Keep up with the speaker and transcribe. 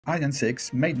Ariane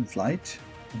 6 maiden flight,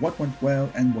 what went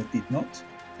well and what did not,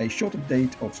 a short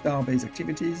update of Starbase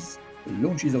activities, the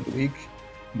launches of the week,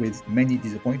 with many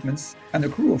disappointments, and a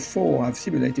crew of 4 have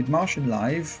simulated Martian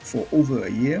live for over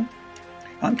a year.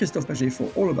 I'm Christophe Paget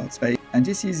for All About Space, and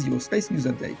this is your Space News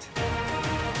Update.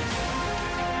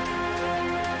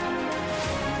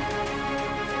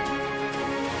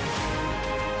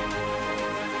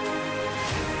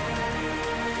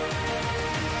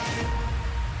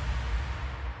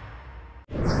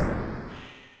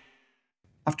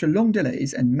 After long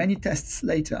delays and many tests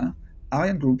later,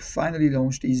 Ariane Group finally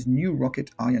launched its new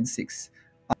rocket Ariane 6.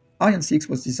 Ariane 6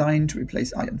 was designed to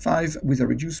replace Ariane 5 with a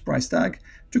reduced price tag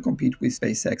to compete with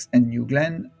SpaceX and New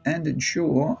Glenn and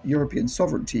ensure European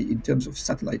sovereignty in terms of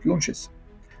satellite launches.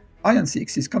 Ariane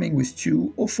 6 is coming with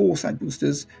 2 or 4 side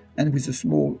boosters and with a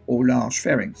small or large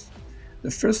fairings. The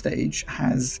first stage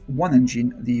has one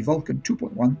engine, the Vulcan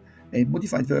 2.1, a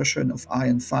modified version of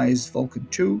Ariane 5's Vulcan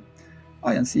 2.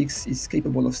 Ariane 6 is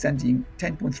capable of sending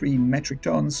 10.3 metric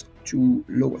tons to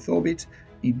low Earth orbit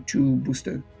in 2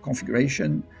 booster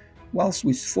configuration, whilst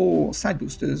with 4 side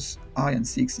boosters, Ariane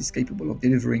 6 is capable of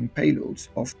delivering payloads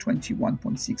of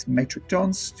 21.6 metric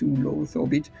tons to low Earth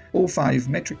orbit or 5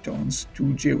 metric tons to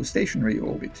geostationary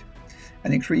orbit,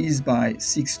 an increase by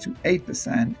 6 to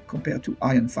 8% compared to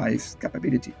Ariane 5's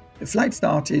capability. The flight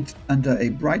started under a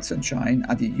bright sunshine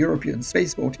at the European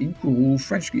spaceport in Kourou,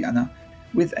 French Guiana,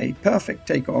 with a perfect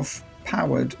takeoff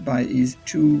powered by his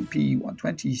 2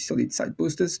 P120 solid side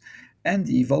boosters and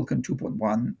the Vulcan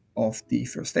 2.1 of the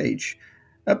first stage,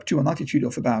 up to an altitude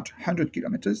of about 100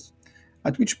 kilometers,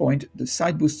 at which point the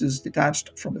side boosters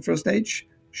detached from the first stage,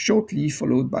 shortly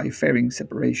followed by fairing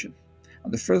separation.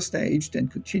 And the first stage then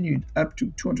continued up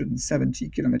to 270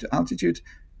 kilometer altitude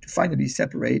to finally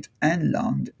separate and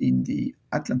land in the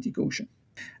Atlantic Ocean.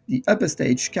 The upper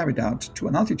stage carried out to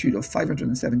an altitude of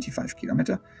 575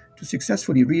 km to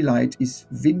successfully relight its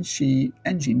Vinci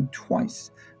engine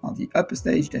twice. The upper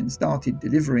stage then started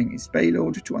delivering its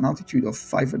payload to an altitude of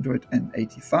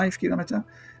 585 km,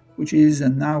 which is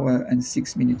an hour and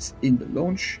 6 minutes in the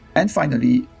launch. And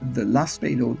finally, the last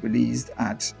payload released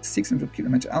at 600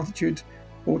 km altitude,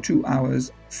 or 2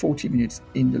 hours 40 minutes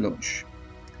in the launch.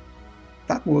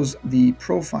 That was the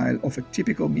profile of a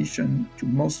typical mission to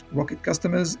most rocket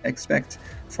customers expect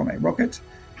from a rocket.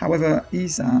 However,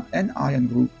 ESA and Ariane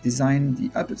Group designed the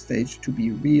upper stage to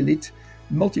be relit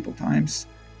multiple times,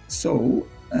 so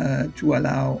to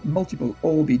allow multiple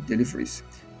orbit deliveries,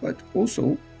 but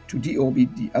also to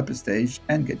deorbit the upper stage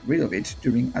and get rid of it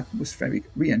during atmospheric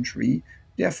re-entry,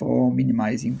 therefore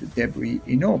minimizing the debris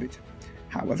in orbit.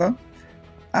 However,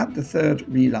 at the third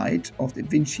relight of the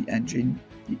Vinci engine,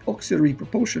 the Auxiliary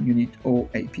Propulsion Unit, or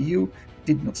APU,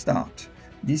 did not start.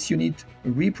 This unit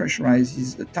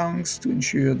repressurizes the tanks to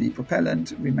ensure the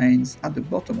propellant remains at the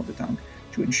bottom of the tank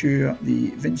to ensure the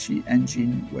Vinci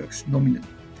engine works nominally.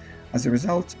 As a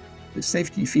result, the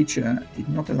safety feature did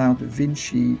not allow the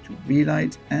Vinci to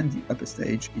relight, and the upper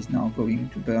stage is now going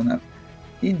to burn up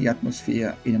in the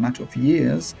atmosphere in a matter of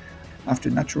years after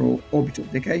natural orbital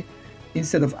decay,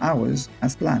 instead of hours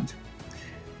as planned.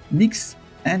 NICS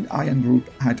and Ariane Group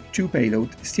had 2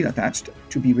 payloads still attached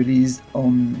to be released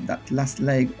on that last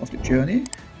leg of the journey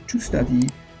to study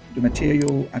the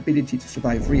material ability to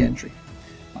survive re-entry.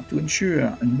 To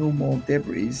ensure no more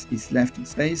debris is left in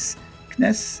space,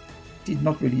 CNES did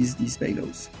not release these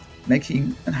payloads,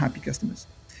 making unhappy customers.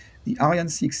 The Ariane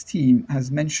 6 team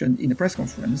has mentioned in a press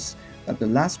conference that the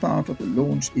last part of the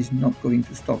launch is not going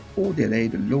to stop or delay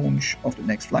the launch of the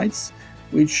next flights,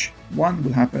 which one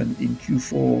will happen in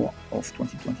Q4 of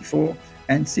 2024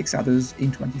 and 6 others in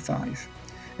 2025.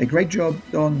 A great job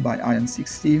done by Ariane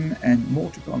 6 team, and more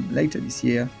to come later this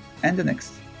year and the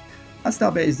next. At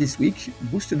Starbase this week,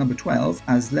 booster number 12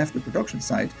 has left the production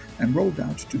site and rolled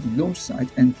out to the launch site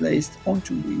and placed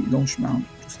onto the launch mount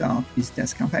to start its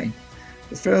test campaign.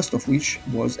 The first of which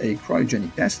was a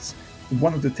cryogenic test,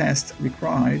 one of the tests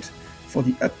required for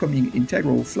the upcoming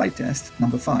integral flight test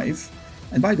number 5.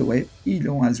 And by the way,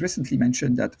 Elon has recently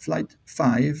mentioned that Flight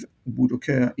 5 would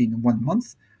occur in 1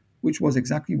 month, which was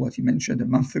exactly what he mentioned a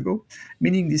month ago,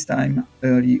 meaning this time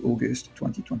early August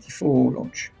 2024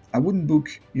 launch. I wouldn't book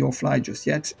your flight just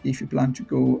yet if you plan to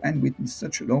go and witness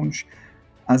such a launch,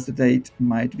 as the date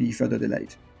might be further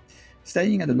delayed.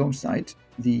 Staying at the launch site,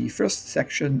 the first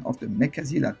section of the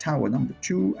Mekazila Tower number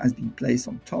 2 has been placed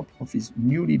on top of his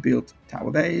newly built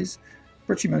tower base,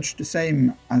 pretty much the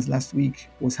same as last week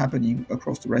was happening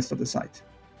across the rest of the site.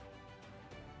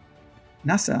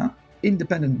 NASA,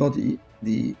 independent body,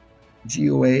 the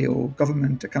GOA, or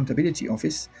Government Accountability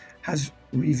Office, has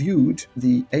reviewed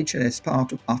the HLS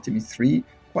part of Artemis 3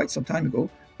 quite some time ago,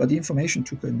 but the information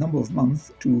took a number of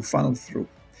months to funnel through.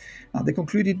 They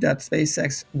concluded that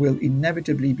SpaceX will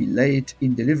inevitably be late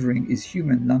in delivering its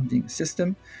human landing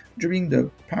system during the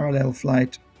parallel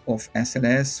flight of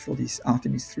SLS for this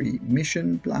Artemis 3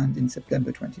 mission planned in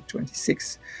September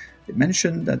 2026. They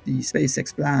mentioned that the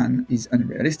SpaceX plan is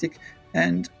unrealistic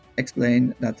and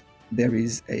explained that there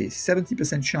is a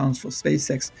 70% chance for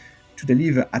SpaceX to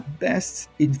deliver at best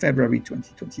in February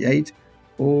 2028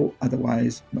 or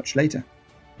otherwise much later.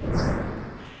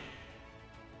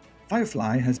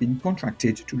 Firefly has been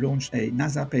contracted to launch a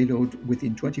NASA payload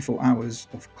within 24 hours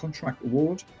of contract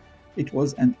award. It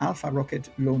was an Alpha rocket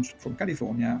launched from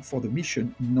California for the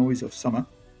mission Noise of Summer.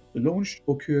 The launch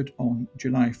occurred on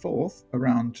July 4th,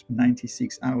 around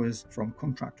 96 hours from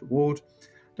contract award.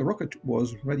 The rocket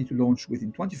was ready to launch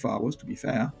within 24 hours, to be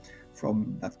fair,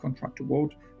 from that contract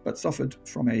award, but suffered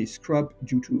from a scrub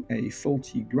due to a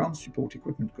faulty ground support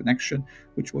equipment connection,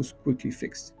 which was quickly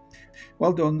fixed.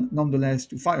 Well done, nonetheless,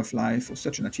 to Firefly for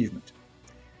such an achievement.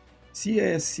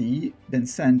 CASC then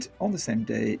sent on the same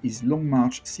day his Long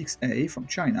March 6A from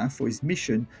China for his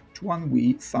mission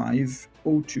Tuanhui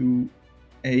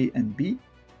 502A and B.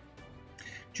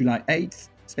 July 8th,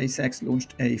 SpaceX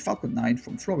launched a Falcon 9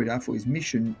 from Florida for his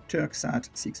mission Turksat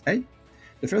 6A.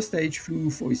 The first stage flew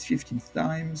for his 15th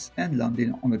times and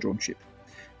landed on a drone ship.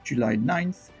 July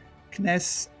 9th,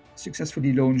 CNES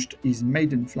successfully launched his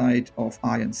maiden flight of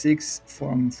Ariane 6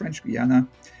 from French Guiana,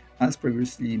 as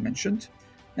previously mentioned.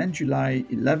 And July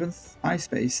 11th,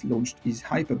 iSpace launched his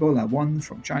Hyperbola 1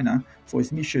 from China for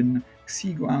his mission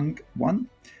Xiguang 1.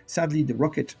 Sadly, the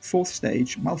rocket fourth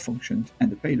stage malfunctioned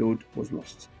and the payload was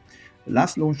lost. The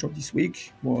last launch of this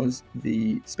week was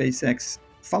the SpaceX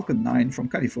Falcon 9 from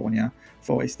California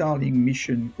for a Starlink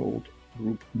mission called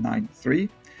Group 9-3.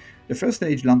 The first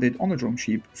stage landed on a drone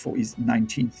ship for his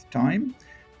 19th time.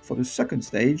 For the second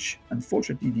stage,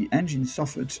 unfortunately, the engine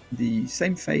suffered the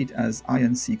same fate as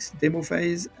Ariane 6 demo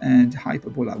phase and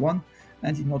Hyperbola 1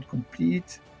 and did not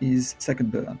complete his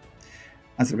second burn.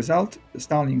 As a result, the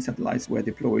Starlink satellites were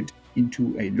deployed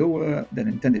into a lower than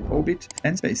intended orbit,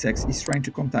 and SpaceX is trying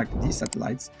to contact these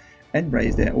satellites and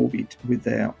raise their orbit with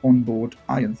their onboard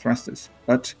ion thrusters,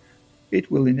 but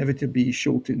it will inevitably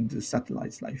shorten the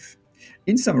satellite's life.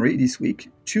 In summary, this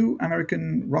week, 2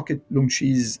 American rocket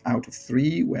launches out of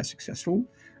 3 were successful,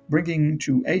 bringing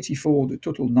to 84 the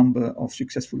total number of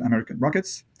successful American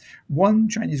rockets. 1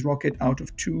 Chinese rocket out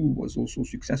of 2 was also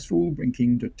successful,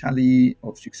 bringing the tally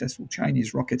of successful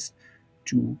Chinese rockets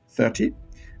to 30.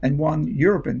 And 1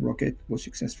 European rocket was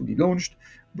successfully launched,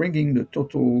 bringing the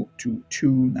total to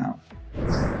 2 now.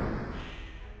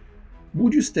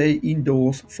 Would you stay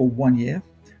indoors for 1 year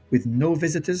with no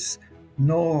visitors,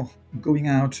 nor going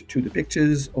out to the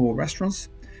pictures or restaurants?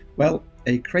 Well,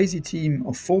 a crazy team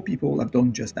of 4 people have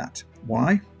done just that.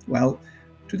 Why? Well,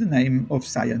 to the name of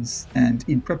science and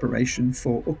in preparation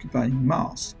for occupying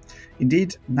Mars.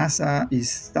 Indeed, NASA is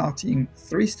starting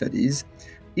 3 studies,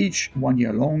 each 1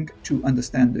 year long, to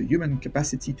understand the human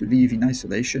capacity to live in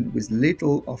isolation with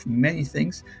little of many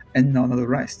things and none of the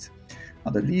rest.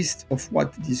 Now, the list of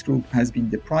what this group has been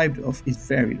deprived of is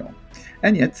very long,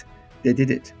 and yet they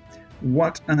did it.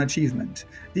 What an achievement.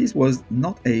 This was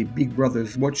not a Big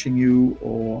Brother's watching you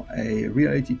or a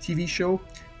reality TV show.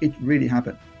 It really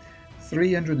happened.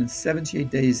 378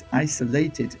 days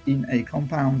isolated in a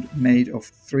compound made of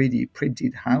 3D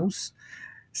printed house,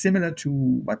 similar to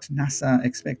what NASA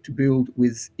expect to build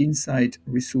with InSight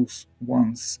resource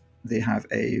once they have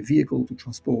a vehicle to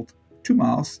transport to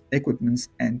Mars equipment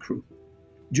and crew.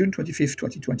 June 25,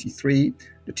 2023,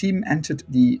 the team entered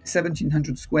the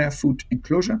 1,700 square foot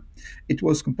enclosure. It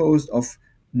was composed of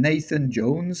Nathan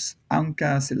Jones,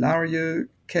 Anka Celario,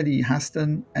 Kelly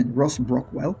Haston, and Ross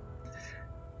Brockwell.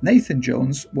 Nathan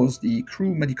Jones was the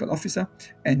crew medical officer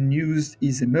and used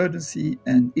his emergency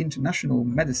and international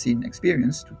medicine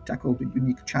experience to tackle the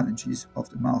unique challenges of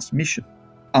the Mars mission.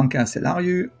 Anka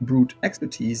Celario brought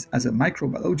expertise as a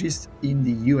microbiologist in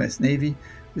the US Navy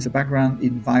with a background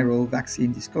in viral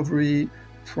vaccine discovery,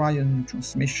 prion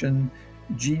transmission,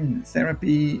 gene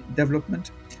therapy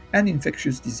development, and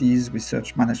infectious disease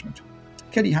research management.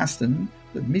 Kelly Haston,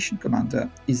 the mission commander,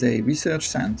 is a research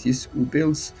scientist who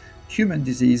builds human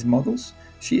disease models.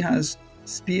 She has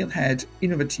spearheaded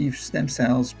innovative stem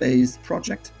cells-based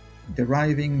project,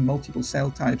 deriving multiple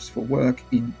cell types for work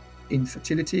in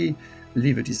infertility,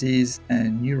 liver disease,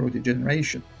 and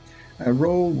neurodegeneration. Her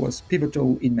role was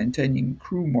pivotal in maintaining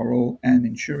crew morale and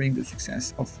ensuring the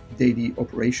success of daily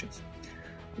operations.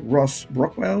 Ross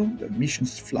Brockwell, the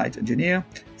mission's flight engineer,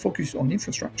 focused on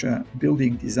infrastructure,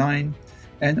 building design,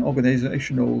 and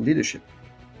organizational leadership.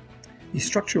 The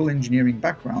structural engineering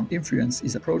background influenced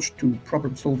his approach to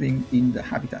problem solving in the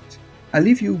habitat. I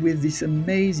leave you with this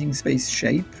amazing space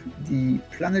shape, the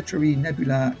planetary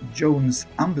nebula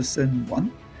Jones-Amberson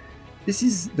 1. This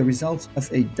is the result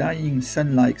of a dying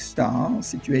sun-like star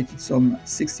situated some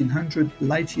 1600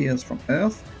 light years from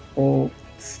Earth, or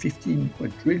 15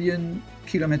 quadrillion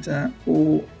kilometer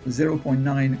or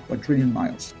 0.9 quadrillion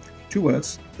miles,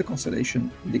 towards the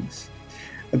constellation Lynx.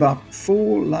 About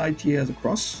 4 light years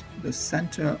across, the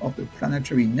center of the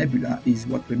planetary nebula is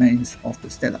what remains of the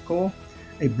stellar core,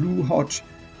 a blue-hot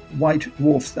white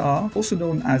dwarf star, also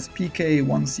known as PK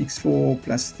 164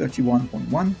 plus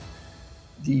 31.1.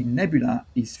 The nebula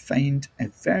is faint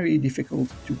and very difficult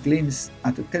to glimpse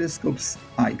at a telescope's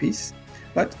eyepiece,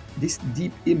 but this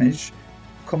deep image,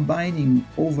 combining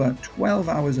over 12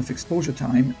 hours of exposure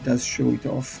time, does show it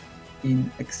off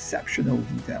in exceptional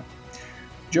detail.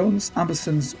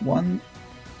 Jones-Amberson's 1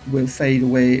 will fade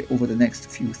away over the next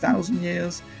few thousand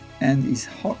years, and his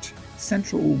hot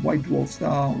central white dwarf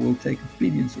star will take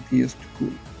billions of years to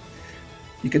cool.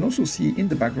 You can also see in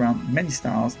the background many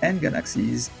stars and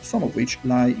galaxies, some of which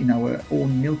lie in our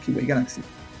own Milky Way galaxy.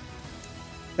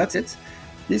 That's it.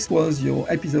 This was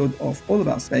your episode of All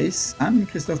About Space. I'm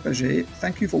Christophe Paget.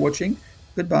 Thank you for watching.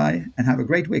 Goodbye and have a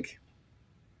great week.